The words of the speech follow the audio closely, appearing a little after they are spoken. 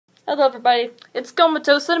Hello everybody, it's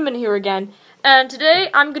Comatose Cinnamon here again, and today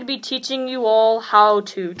I'm going to be teaching you all how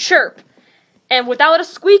to chirp, and without a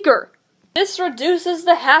squeaker. This reduces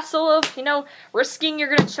the hassle of, risking you're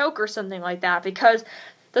going to choke or something like that, because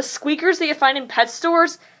the squeakers that you find in pet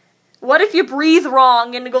stores, what if you breathe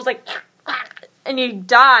wrong and it goes like, and you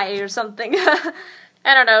die or something? I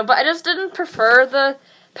don't know, but I just didn't prefer the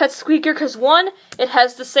pet squeaker, because one, it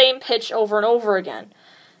has the same pitch over and over again.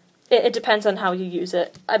 It depends on how you use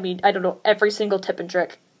it. I mean, I don't know every single tip and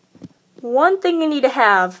trick. One thing you need to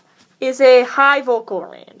have is a high vocal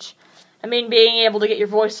range. I mean, being able to get your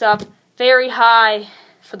voice up very high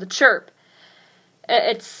for the chirp.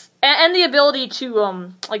 And the ability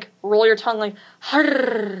to, roll your tongue like,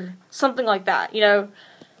 something like that,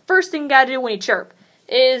 First thing you gotta do when you chirp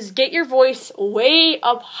is get your voice way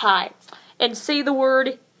up high and say the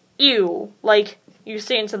word ew, like you're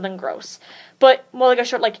saying something gross. But more like a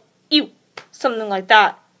short, like, ew, something like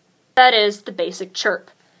that. That is the basic chirp.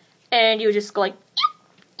 And you just go like,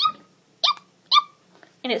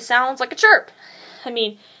 and it sounds like a chirp. I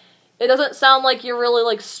mean, it doesn't sound like you're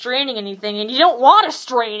really, straining anything, and you don't want to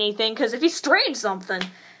strain anything, because if you strain something,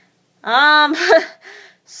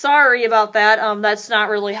 sorry about that, that's not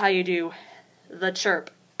really how you do the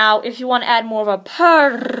chirp. Now, if you want to add more of a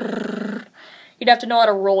purr, you'd have to know how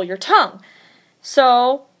to roll your tongue.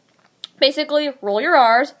 So, basically, roll your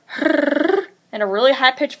R's in a really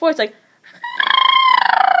high-pitched voice, like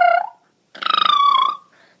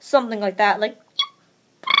something like that, like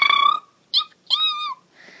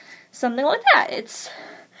something like that. It's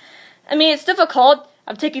difficult.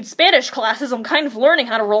 I'm taking Spanish classes. I'm kind of learning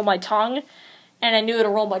how to roll my tongue, and I knew how to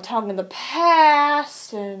roll my tongue in the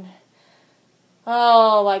past, and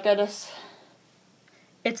oh my goodness,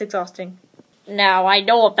 it's exhausting. Now I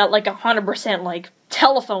know I'm not 100%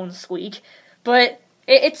 telephone squeak, but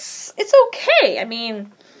it's okay. I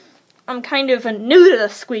mean, I'm kind of new to the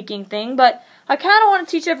squeaking thing, but I kind of want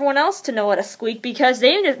to teach everyone else to know how to squeak, because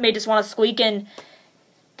they may just want to squeak and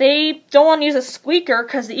they don't want to use a squeaker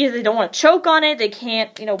because either they don't want to choke on it, they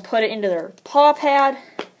can't, put it into their paw pad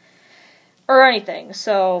or anything.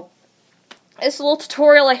 So this little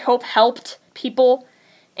tutorial I hope helped people,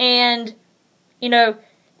 and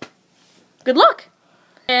good luck.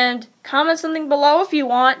 And comment something below if you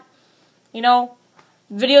want,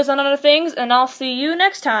 videos on other things, and I'll see you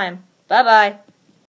next time. Bye-bye.